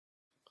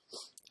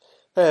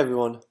Hey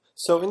everyone.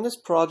 So in this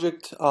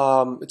project, it's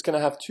going to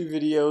have two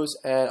videos,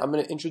 and I'm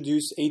going to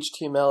introduce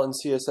HTML and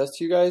CSS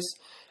to you guys,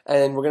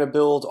 and we're going to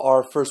build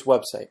our first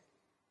website.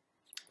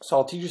 So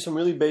I'll teach you some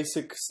really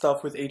basic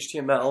stuff with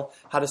HTML,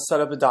 how to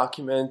set up a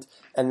document,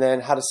 and then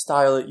how to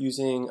style it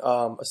using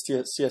a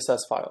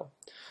CSS file.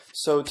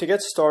 So to get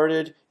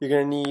started, you're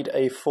going to need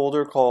a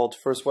folder called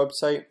first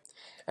website,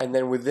 and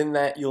then within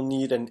that you'll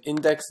need an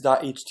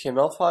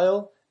index.html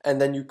file,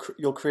 and then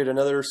you'll create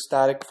another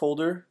static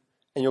folder,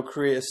 and you'll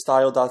create a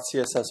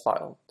style.css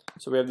file.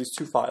 So we have these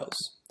two files.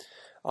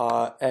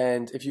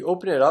 And if you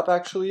open it up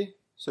actually,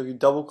 so if you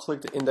double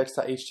click the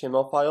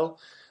index.html file,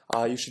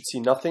 you should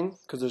see nothing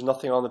because there's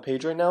nothing on the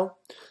page right now.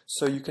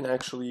 So you can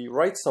actually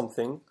write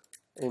something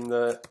in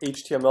the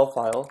HTML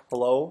file,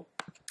 hello,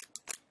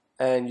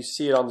 and you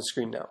see it on the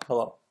screen now,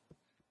 hello.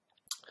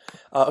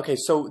 Okay,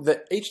 so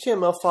the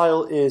HTML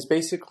file is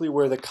basically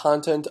where the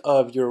content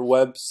of your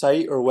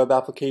website or web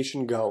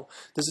application go.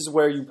 This is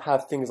where you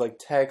have things like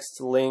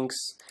text,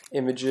 links,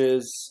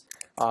 images,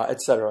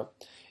 etc.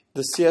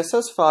 The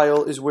CSS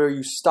file is where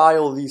you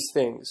style these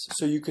things.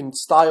 So you can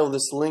style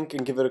this link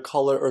and give it a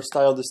color, or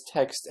style this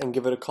text and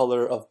give it a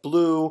color of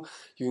blue.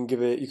 You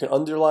can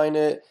underline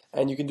it,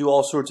 and you can do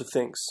all sorts of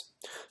things.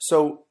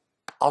 So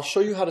I'll show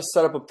you how to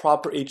set up a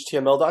proper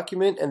HTML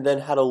document and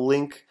then how to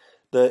link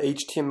the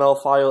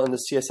HTML file and the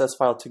CSS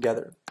file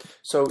together.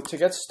 So to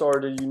get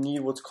started, you need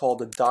what's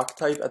called a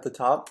Doctype at the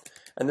top,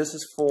 and this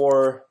is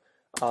for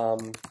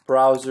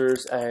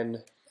browsers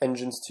and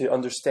engines to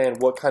understand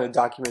what kind of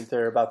document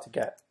they're about to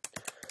get.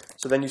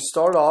 So then you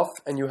start off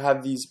and you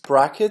have these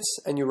brackets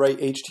and you write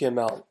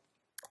HTML.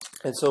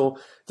 And so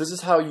this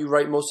is how you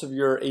write most of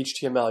your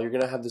HTML. You're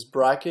going to have this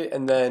bracket,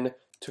 and then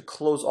to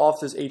close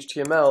off this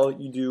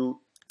HTML, you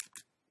do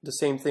the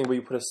same thing, but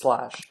you put a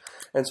slash.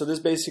 And so this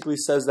basically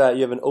says that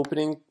you have an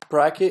opening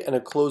bracket and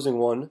a closing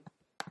one,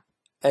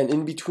 and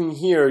in between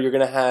here you're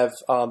going to have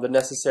the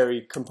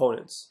necessary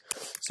components.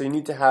 So you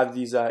need to have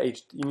these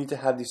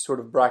sort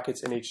of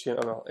brackets in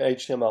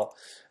HTML.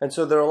 And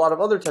so there are a lot of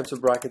other types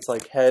of brackets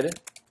like head,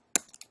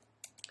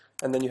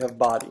 and then you have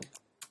body.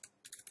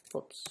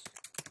 Whoops.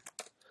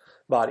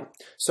 Body.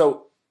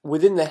 So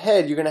within the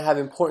head you're going to have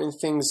important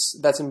things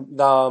that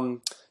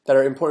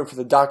are important for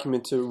the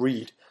document to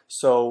read.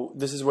 So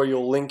this is where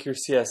you'll link your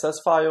CSS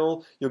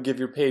file, you'll give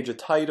your page a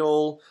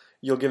title,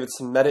 you'll give it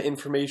some meta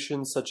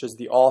information such as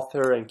the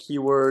author and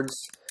keywords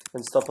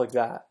and stuff like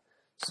that.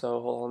 So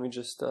hold on, let me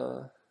just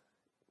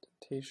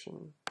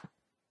indentation.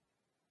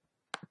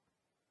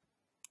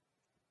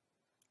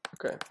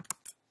 Okay.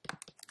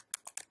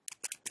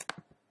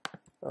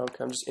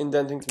 Okay, I'm just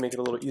indenting to make it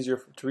a little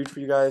easier to read for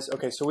you guys.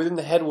 Okay, so within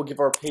the head we'll give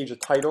our page a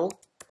title.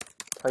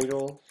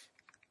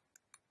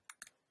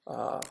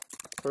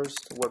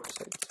 First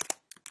website.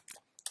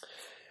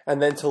 And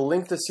then to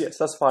link the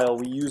CSS file,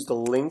 we use the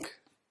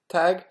link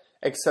tag,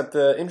 except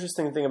the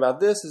interesting thing about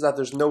this is that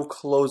there's no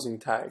closing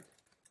tag.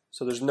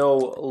 So there's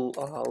no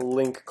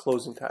link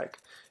closing tag.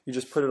 You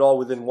just put it all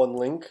within one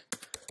link.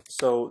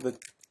 So the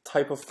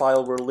type of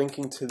file we're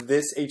linking to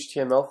this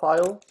HTML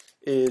file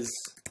is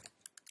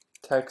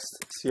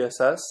text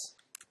CSS.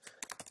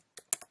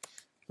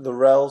 The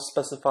rel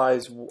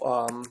specifies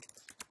what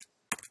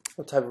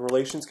type of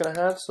relation it's going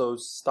to have, so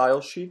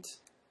style sheet.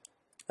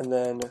 And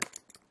then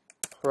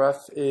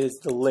ref is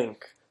the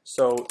link,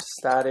 so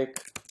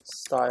static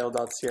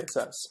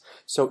style.css.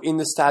 So in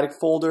the static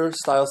folder,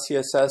 style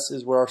CSS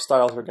is where our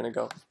styles are going to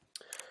go.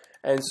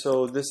 And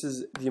so this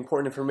is the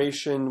important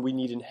information we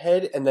need in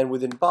head, and then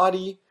within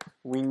body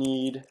we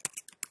need,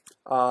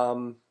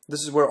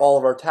 this is where all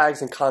of our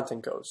tags and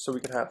content goes. So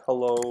we can have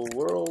hello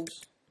world,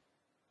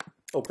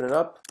 open it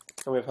up,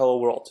 and we have hello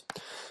world.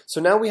 So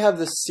now we have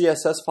this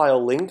CSS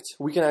file linked,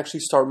 we can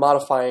actually start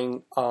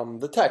modifying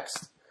the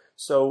text.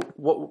 So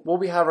what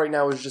we have right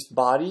now is just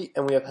body,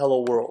 and we have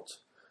hello world.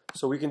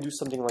 So we can do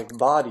something like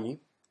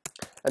body,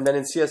 and then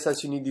in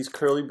CSS you need these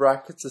curly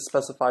brackets to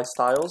specify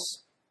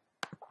styles.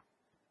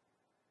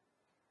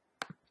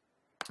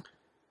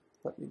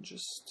 Let me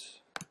just,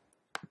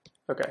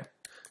 okay.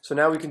 So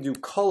now we can do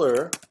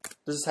color.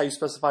 This is how you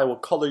specify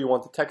what color you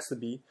want the text to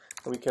be,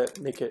 and we can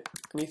make it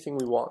anything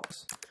we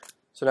want.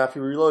 So now if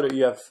you reload it,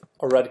 you have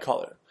a red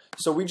color.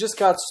 So we just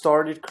got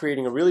started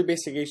creating a really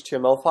basic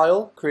HTML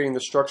file, creating the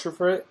structure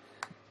for it,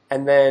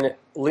 and then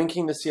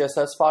linking the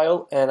CSS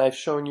file, and I've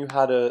shown you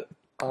how to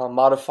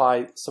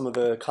modify some of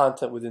the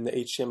content within the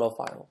HTML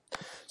file.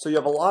 So you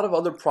have a lot of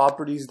other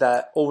properties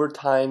that over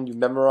time you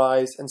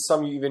memorize, and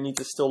some you even need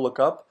to still look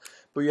up,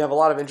 but you have a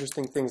lot of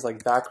interesting things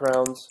like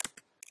backgrounds.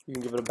 You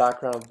can give it a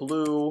background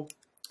blue,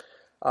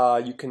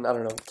 you can, I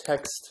don't know,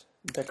 text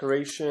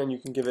decoration, you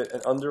can give it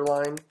an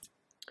underline,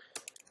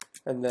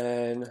 and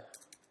then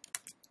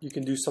you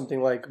can do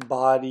something like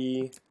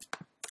body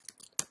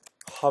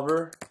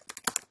hover,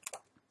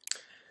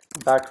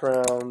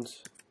 background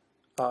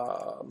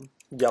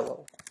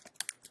yellow.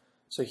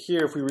 So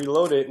here if we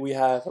reload it, we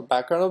have a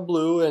background of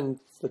blue and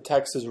the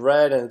text is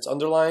red and it's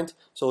underlined,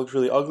 so it looks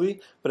really ugly.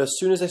 But as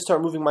soon as I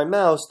start moving my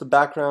mouse, the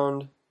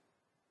background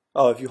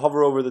if you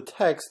hover over the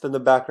text, then the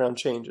background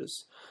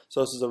changes.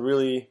 So this is a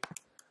really,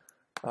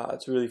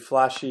 it's really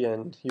flashy,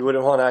 and you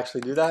wouldn't want to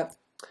actually do that.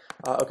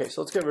 Okay,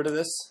 so let's get rid of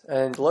this,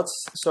 and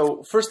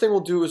so first thing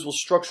we'll do is we'll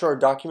structure our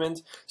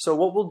document. So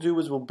what we'll do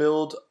is we'll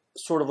build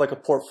sort of like a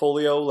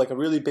portfolio, like a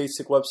really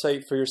basic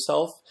website for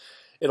yourself.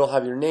 It'll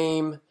have your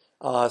name,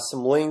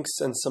 some links,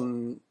 and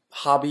some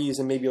hobbies,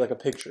 and maybe like a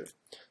picture.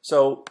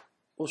 So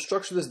we'll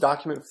structure this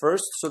document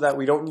first so that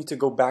we don't need to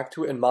go back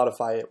to it and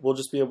modify it. We'll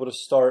just be able to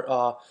start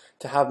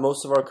to have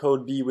most of our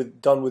code be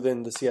done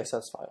within the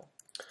CSS file.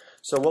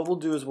 So what we'll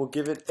do is we'll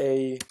give it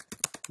a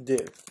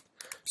div.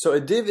 So a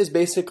div is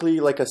basically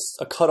like a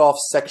cutoff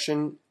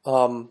section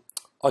on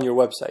your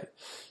website.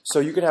 So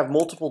you can have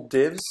multiple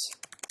divs,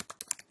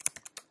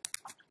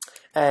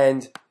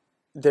 and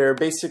they're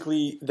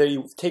they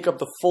take up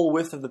the full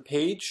width of the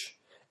page,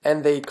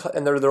 and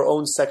they're their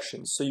own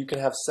sections. So you can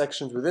have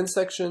sections within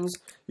sections,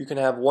 you can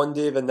have one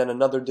div and then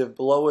another div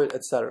below it,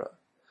 etc.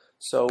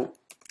 So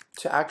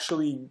to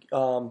actually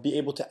be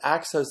able to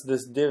access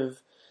this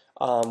div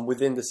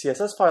within the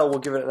CSS file, we'll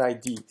give it an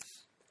ID.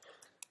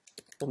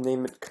 We'll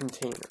name it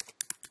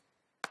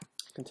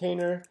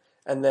container,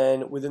 and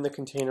then within the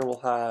container we'll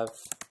have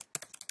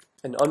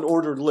an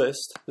unordered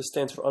list. This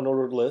stands for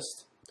unordered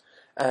list,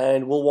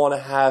 and we'll want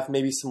to have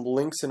maybe some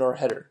links in our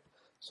header.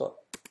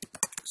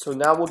 So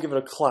now we'll give it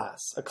a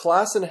class. A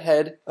class and a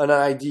head and an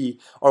ID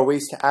are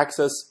ways to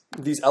access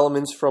these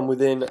elements from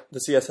within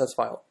the CSS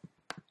file.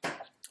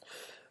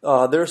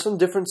 There are some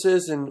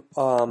differences in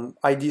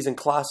IDs and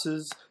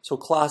classes. So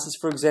classes,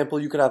 for example,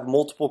 you could have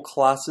multiple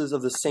classes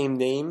of the same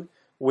name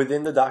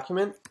within the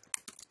document.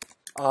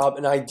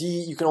 An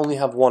ID you can only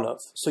have one of.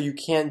 So you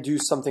can't do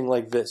something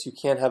like this. You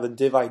can't have a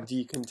div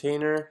ID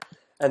container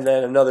and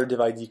then another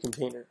div ID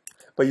container.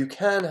 But you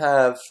can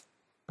have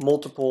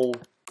multiple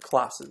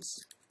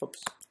classes. Oops.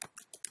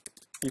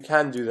 You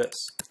can do this.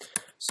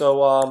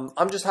 So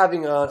I'm just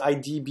having an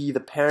ID be the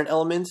parent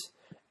element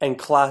and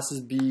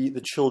classes be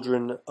the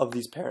children of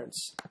these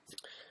parents.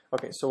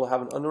 Okay, so we'll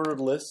have an unordered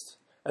list,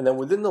 and then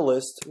within the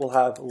list we'll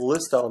have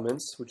list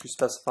elements, which you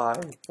specify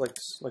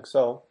like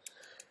so,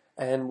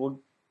 and we'll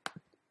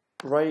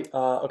write.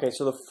 Okay,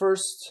 so the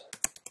first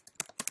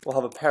we'll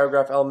have a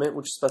paragraph element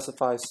which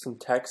specifies some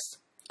text.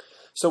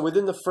 So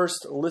within the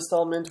first list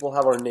element we'll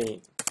have our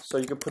name. So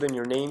you can put in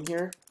your name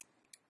here.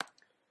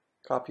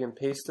 Copy and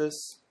paste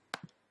this,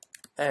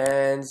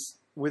 and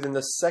within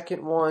the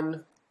second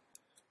one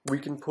we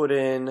can put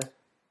in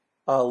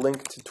a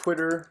link to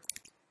Twitter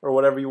or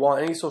whatever you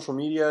want, any social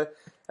media,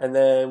 and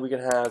then we can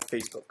have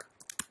Facebook.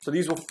 So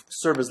these will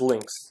serve as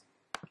links.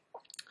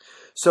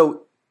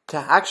 So to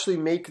actually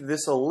make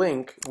this a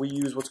link, we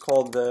use what's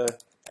called the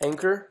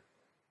anchor,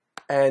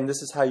 and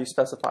this is how you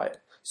specify it.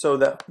 So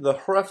the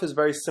href is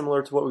very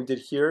similar to what we did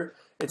here.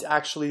 It's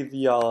actually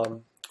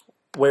the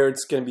where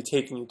it's going to be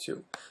taking you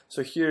to.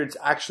 So here it's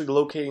actually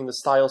locating the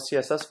style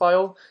CSS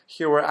file.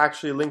 Here we're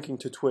actually linking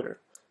to Twitter.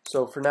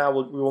 So for now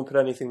we won't put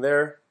anything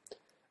there,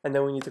 and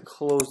then we need to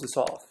close this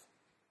off.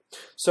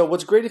 So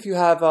what's great if you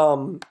have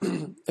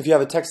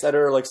a text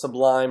editor like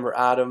Sublime or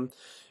Atom,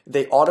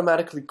 they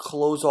automatically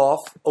close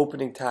off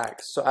opening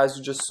tags. So as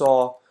you just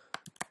saw,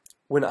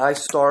 when I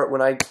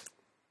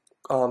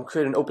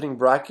create an opening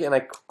bracket and I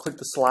click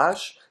the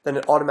slash, then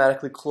it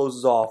automatically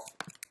closes off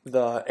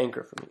the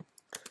anchor for me.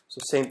 So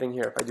same thing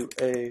here. If I do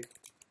a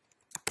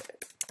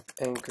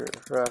anchor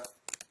ref,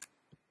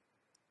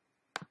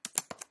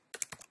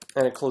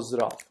 and it closes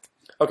it off.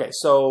 Okay,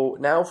 so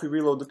now if we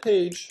reload the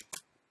page,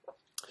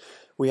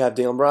 we have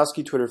Dale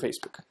Dombrowski, Twitter,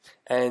 Facebook.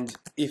 And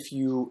if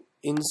you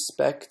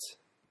inspect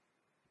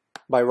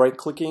by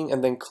right-clicking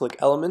and then click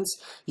Elements,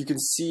 you can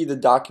see the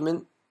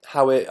document,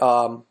 how it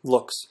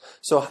looks.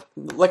 So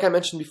like I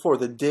mentioned before,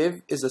 the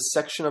div is a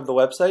section of the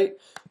website.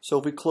 So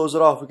if we close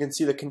it off, we can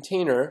see the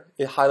container,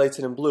 it highlights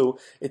it in blue,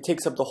 it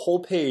takes up the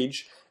whole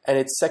page and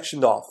it's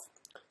sectioned off.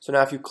 So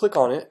now if you click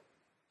on it,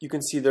 you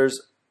can see there's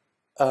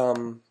a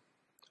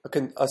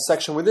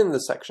section within the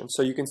section.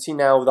 So you can see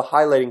now the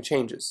highlighting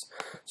changes.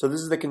 So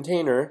this is the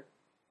container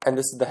and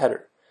this is the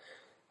header.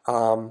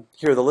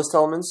 Here are the list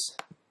elements.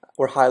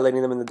 We're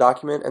highlighting them in the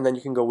document, and then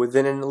you can go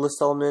within a list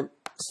element,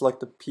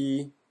 select the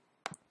P,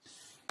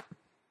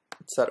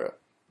 etc.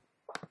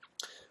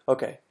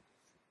 Okay.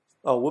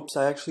 Oh, whoops,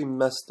 I actually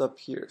messed up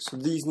here. So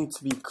these need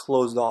to be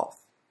closed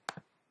off.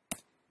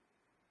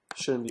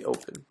 Shouldn't be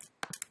open.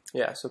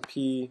 Yeah, so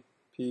P.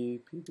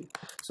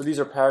 So these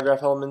are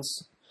paragraph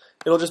elements.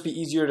 It'll just be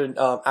easier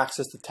to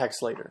access the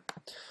text later.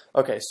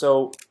 Okay,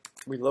 so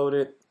reload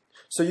it.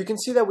 So you can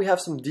see that we have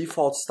some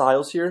default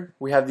styles here.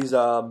 We have these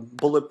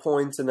bullet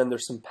points, and then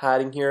there's some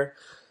padding here.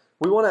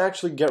 We want to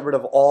actually get rid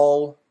of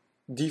all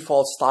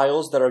default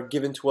styles that are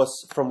given to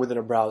us from within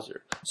a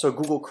browser. So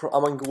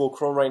I'm on Google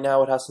Chrome right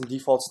now. It has some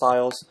default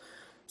styles.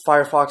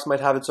 Firefox might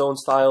have its own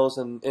styles,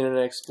 and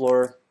Internet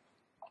Explorer.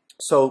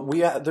 So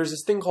there's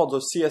this thing called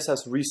the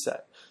CSS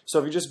reset. So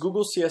if you just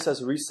Google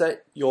CSS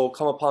reset, you'll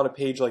come upon a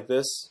page like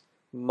this,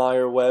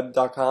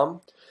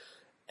 meyerweb.com.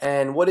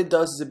 And what it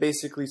does is it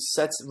basically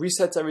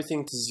resets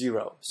everything to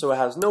 0. So it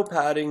has no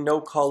padding,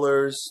 no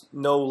colors,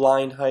 no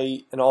line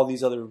height, and all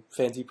these other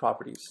fancy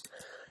properties.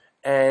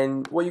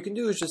 And what you can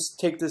do is just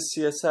take this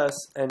CSS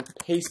and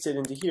paste it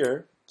into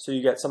here, so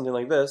you get something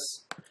like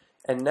this.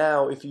 And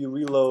now if you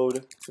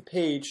reload the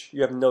page,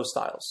 you have no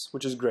styles,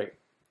 which is great.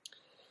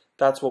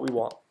 That's what we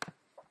want.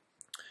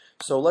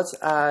 So let's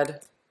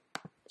add,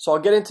 so I'll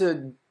get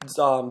into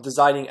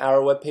designing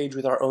our web page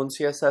with our own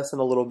CSS in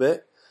a little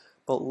bit,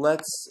 but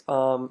let's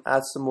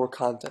add some more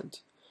content.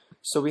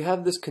 So we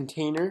have this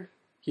container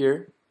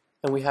here,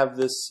 and we have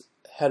this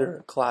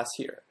header class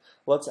here.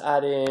 Let's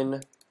add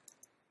in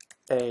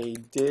a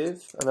div,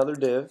 another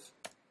div.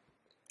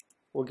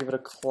 We'll give it a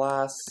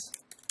class.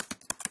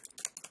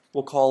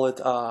 We'll call it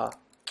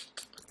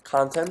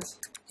content.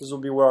 This will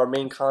be where our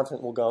main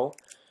content will go.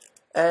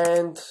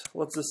 And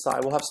let's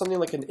decide. We'll have something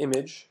like an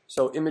image.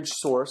 So image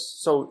source.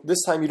 So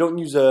this time you don't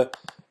use a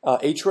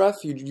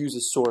href. You use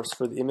a source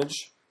for the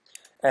image.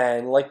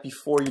 And like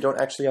before, you don't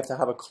actually have to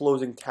have a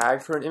closing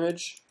tag for an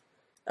image.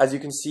 As you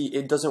can see,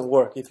 it doesn't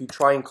work. If you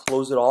try and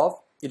close it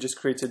off, it just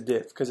creates a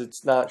div because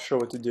it's not sure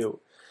what to do.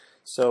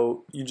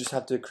 So you just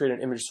have to create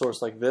an image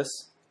source like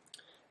this.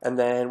 And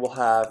then we'll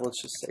have,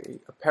 let's just say,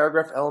 a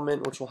paragraph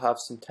element, which will have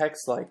some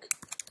text like,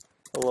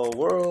 hello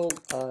world,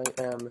 I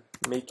am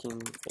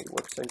making a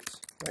website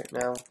right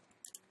now.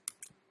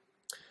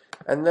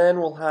 And then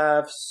we'll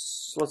have,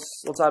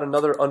 let's add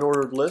another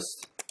unordered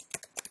list.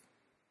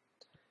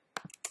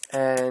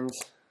 And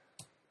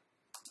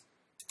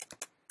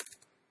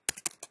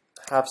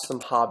have some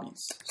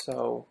hobbies.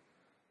 So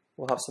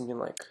we'll have something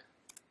like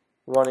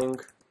running,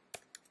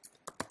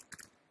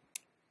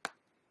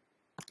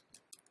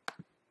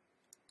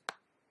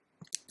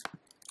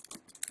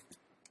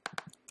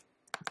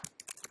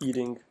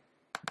 eating,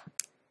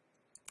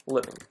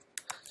 living.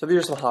 So these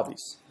are some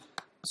hobbies.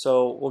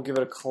 So we'll give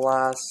it a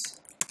class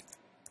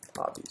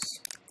hobbies.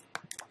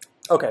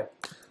 Okay,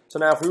 so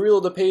now if we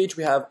reload the page,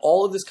 we have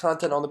all of this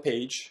content on the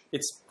page.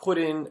 It's put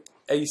in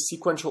a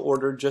sequential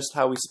order just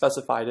how we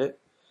specified it.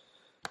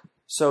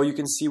 So you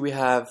can see we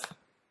have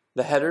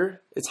the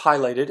header, it's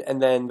highlighted,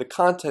 and then the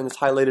content is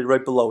highlighted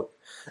right below it.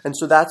 And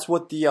so that's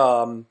what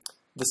the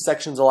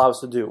sections allow us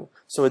to do.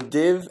 So a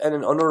div and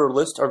an unordered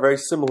list are very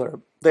similar.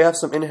 They have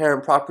some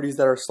inherent properties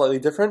that are slightly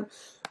different,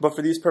 but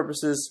for these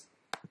purposes,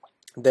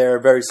 they're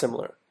very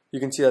similar. You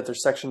can see that they're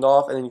sectioned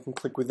off, and then you can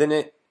click within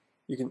it.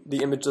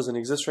 The image doesn't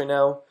exist right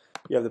now.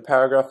 You have the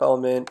paragraph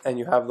element, and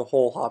you have the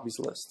whole hobbies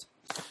list.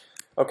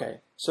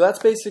 Okay, so that's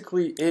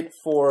basically it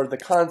for the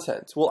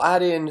content. We'll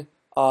add in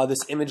this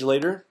image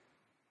later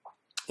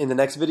in the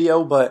next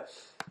video, but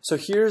so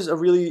here's a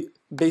really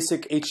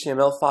basic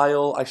HTML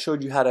file. I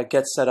showed you how to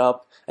get set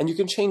up, and you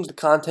can change the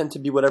content to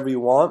be whatever you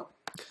want.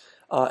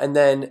 And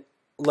then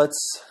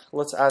let's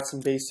add some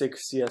basic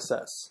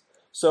CSS.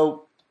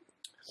 So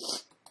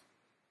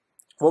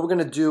what we're going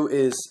to do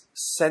is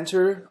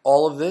center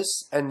all of this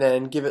and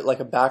then give it like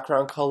a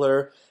background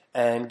color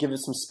and give it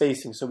some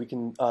spacing so we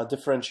can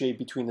differentiate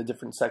between the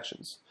different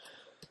sections.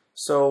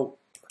 So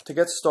to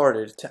get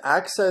started, to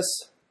access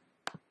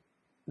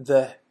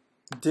the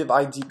Div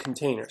Id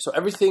container, so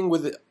everything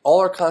with it, all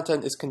our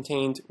content is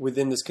contained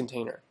within this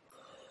container.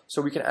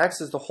 So we can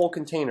access the whole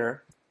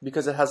container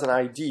because it has an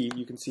ID.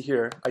 You can see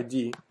here,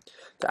 ID.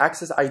 To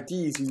access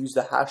IDs, you use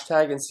the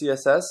hashtag in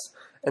CSS,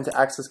 and to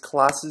access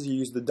classes, you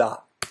use the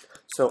dot.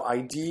 So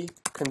ID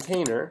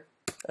container,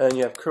 and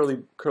you have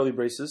curly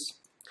braces,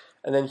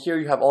 and then here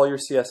you have all your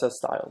CSS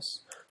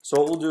styles. So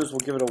what we'll do is we'll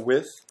give it a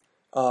width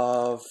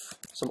of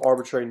some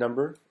arbitrary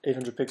number,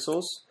 800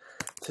 pixels.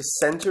 To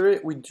center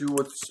it, we do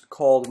what's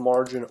called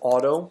margin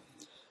auto.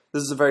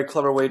 This is a very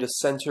clever way to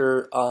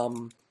center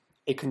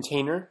a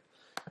container.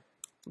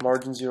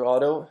 Margin 0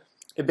 auto.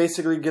 It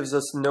basically gives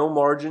us no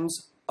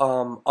margins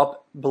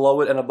up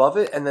below it and above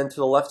it, and then to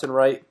the left and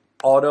right,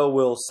 auto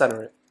will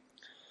center it.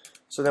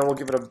 So then we'll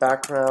give it a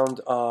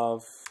background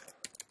of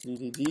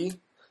DDD.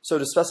 So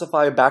to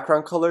specify a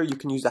background color, you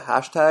can use the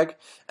hashtag,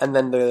 and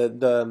then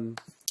the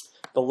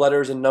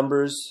letters and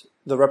numbers,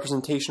 the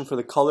representation for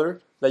the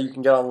color that you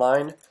can get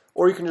online,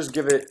 or you can just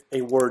give it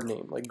a word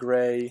name like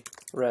gray,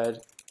 red,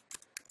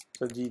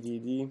 so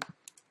DDD.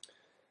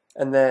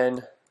 And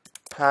then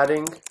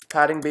padding.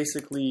 Padding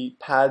basically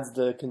pads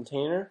the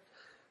container.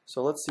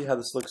 So let's see how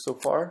this looks so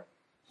far.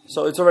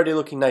 So it's already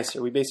looking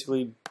nicer. We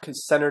basically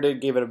centered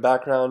it, gave it a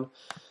background.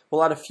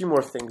 We'll add a few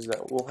more things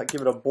though. We'll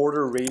give it a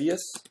border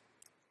radius,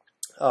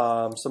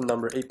 some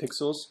number, 8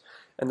 pixels,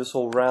 and this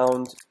will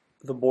round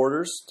the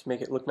borders to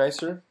make it look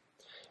nicer.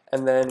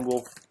 And then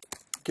we'll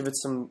give it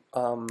some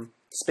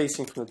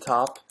spacing from the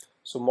top,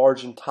 so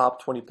margin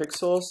top 20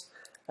 pixels,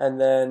 and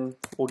then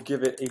we'll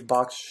give it a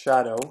box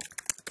shadow.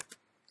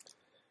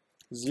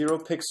 0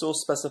 pixels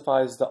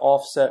specifies the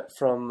offset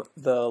from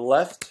the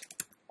left,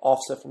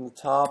 offset from the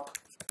top,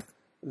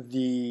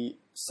 the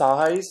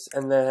size,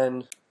 and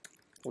then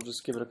we'll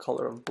just give it a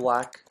color of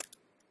black.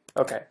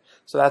 Okay,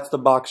 so that's the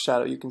box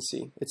shadow. You can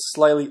see it's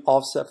slightly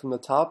offset from the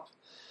top.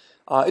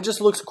 It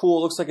just looks cool.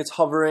 It looks like it's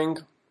hovering.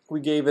 We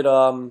gave it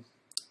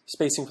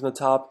spacing from the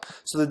top.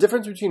 So the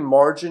difference between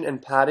margin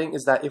and padding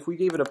is that if we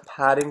gave it a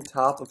padding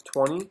top of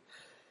 20,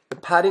 the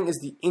padding is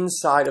the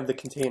inside of the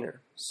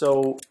container.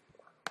 So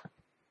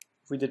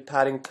if we did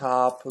padding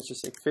top, let's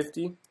just say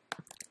 50,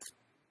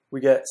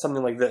 we get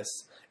something like this.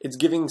 It's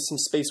giving some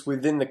space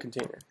within the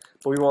container,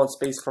 but we want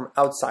space from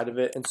outside of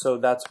it, and so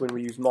that's when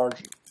we use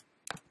margin.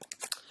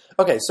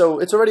 Okay, so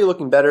it's already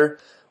looking better.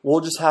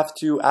 We'll just have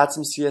to add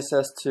some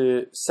CSS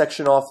to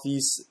section off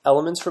these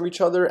elements from each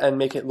other and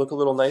make it look a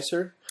little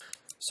nicer.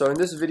 So in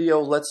this video,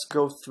 let's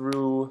go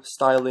through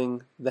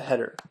styling the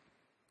header.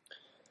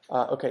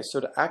 Okay, so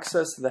to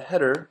access the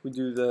header, we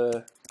do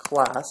the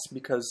class,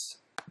 because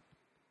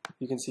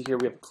you can see here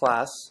we have a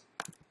class.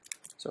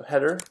 So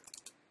header,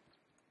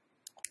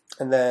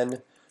 and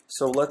then,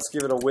 so let's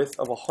give it a width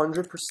of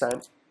 100%,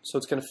 so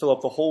it's going to fill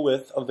up the whole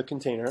width of the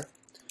container.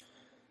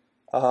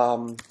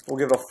 We'll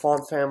give it a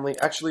font family.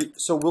 Actually,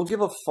 so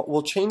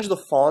we'll change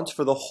the font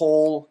for the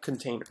whole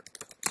container.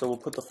 So we'll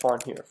put the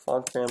font here,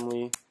 font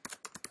family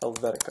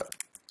Helvetica.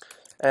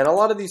 And a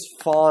lot of these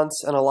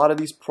fonts and a lot of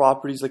these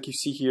properties, like you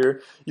see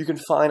here, you can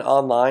find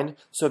online.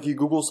 So if you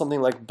Google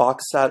something like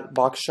box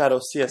shadow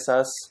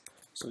CSS,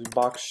 so the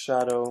box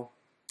shadow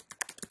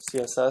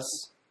CSS,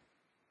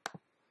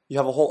 you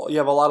have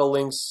a lot of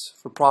links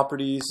for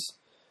properties,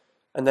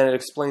 and then it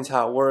explains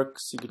how it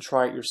works. You can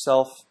try it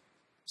yourself.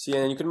 See,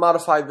 and you can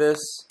modify this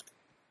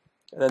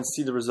and then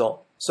see the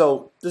result.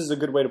 So this is a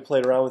good way to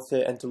play around with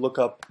it and to look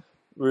up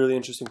really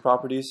interesting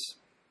properties.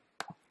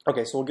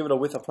 Okay, so we'll give it a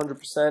width of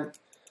 100%.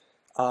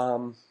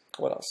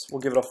 What else? We'll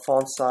give it a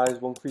font size.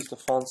 We'll increase the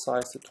font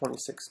size to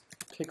 26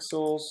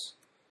 pixels.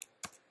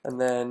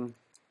 And then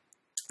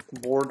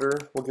border,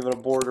 we'll give it a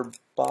border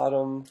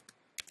bottom,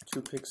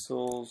 2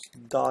 pixels,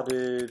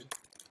 dotted,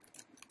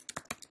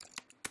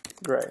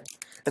 gray.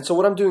 And so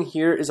what I'm doing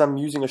here is I'm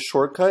using a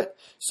shortcut.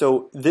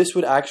 So this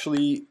would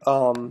actually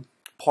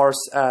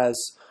parse as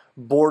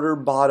border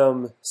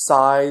bottom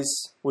size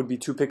would be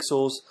 2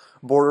 pixels,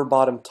 border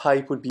bottom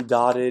type would be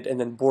dotted, and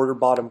then border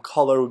bottom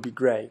color would be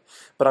gray.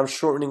 But I'm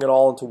shortening it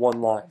all into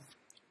one line.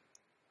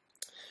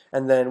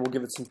 And then we'll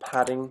give it some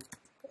padding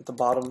at the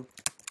bottom,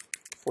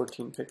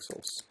 14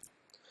 pixels.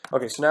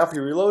 Okay, so now if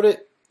you reload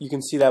it, you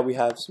can see that we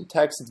have some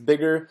text, it's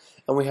bigger,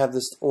 and we have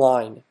this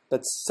line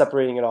that's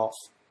separating it off.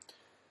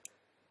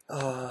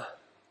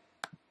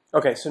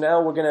 Okay, so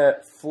now we're going to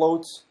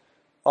float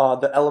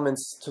the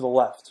elements to the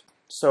left.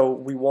 So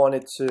we want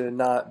it to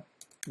not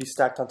be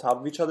stacked on top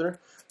of each other.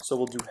 So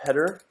we'll do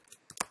header,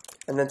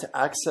 and then to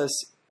access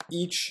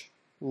each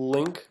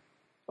link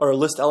or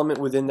list element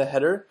within the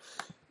header,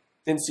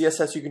 in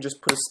CSS you can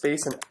just put a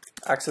space and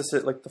access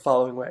it like the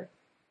following way.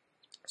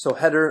 So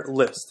header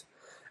list.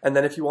 And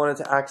then if you wanted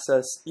to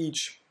access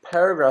each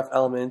paragraph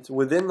element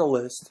within the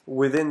list,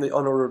 within the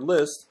unordered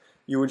list,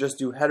 you would just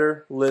do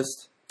header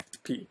list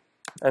P,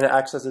 and it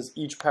accesses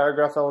each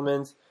paragraph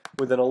element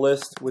within a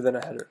list within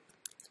a header.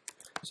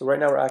 So right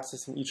now we're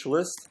accessing each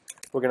list.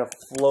 We're going to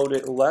float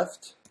it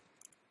left,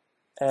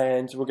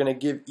 and we're going to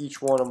give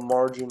each one a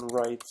margin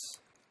right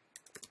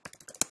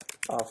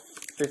of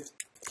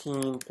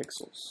 15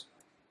 pixels.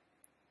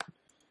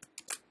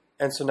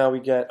 And so now we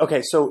get,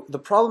 okay, so the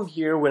problem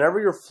here, whenever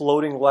you're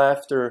floating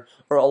left or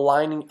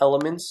aligning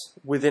elements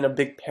within a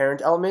big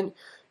parent element,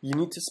 you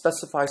need to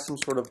specify some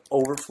sort of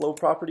overflow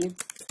property.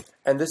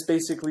 And this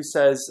basically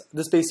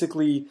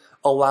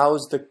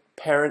allows the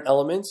parent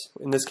element,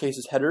 in this case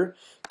is header,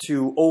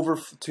 to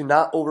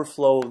not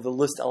overflow the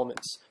list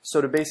elements.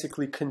 So to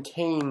basically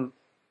contain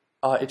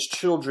its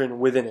children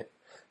within it.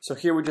 So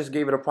here we just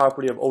gave it a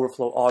property of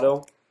overflow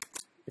auto.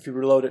 If you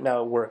reload it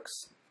now, it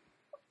works.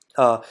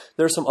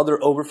 There are some other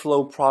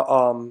overflow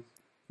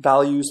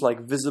values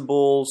like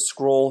visible,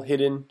 scroll,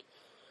 hidden.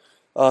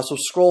 So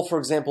scroll, for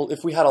example, if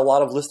we had a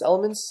lot of list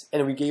elements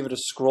and we gave it a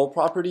scroll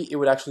property, it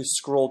would actually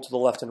scroll to the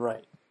left and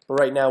right. But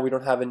right now we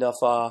don't have enough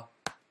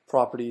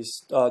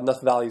properties,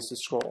 enough values to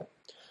scroll.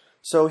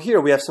 So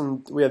here we have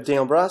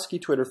Daniel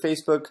Brasky, Twitter,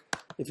 Facebook.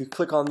 If you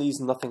click on these,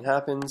 nothing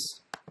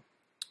happens.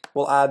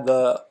 We'll add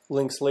the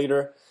links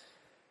later.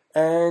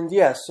 And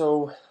yeah,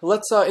 so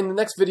let's in the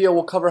next video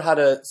we'll cover how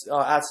to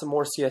add some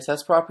more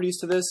CSS properties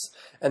to this,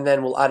 and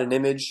then we'll add an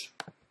image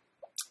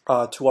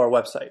to our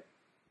website.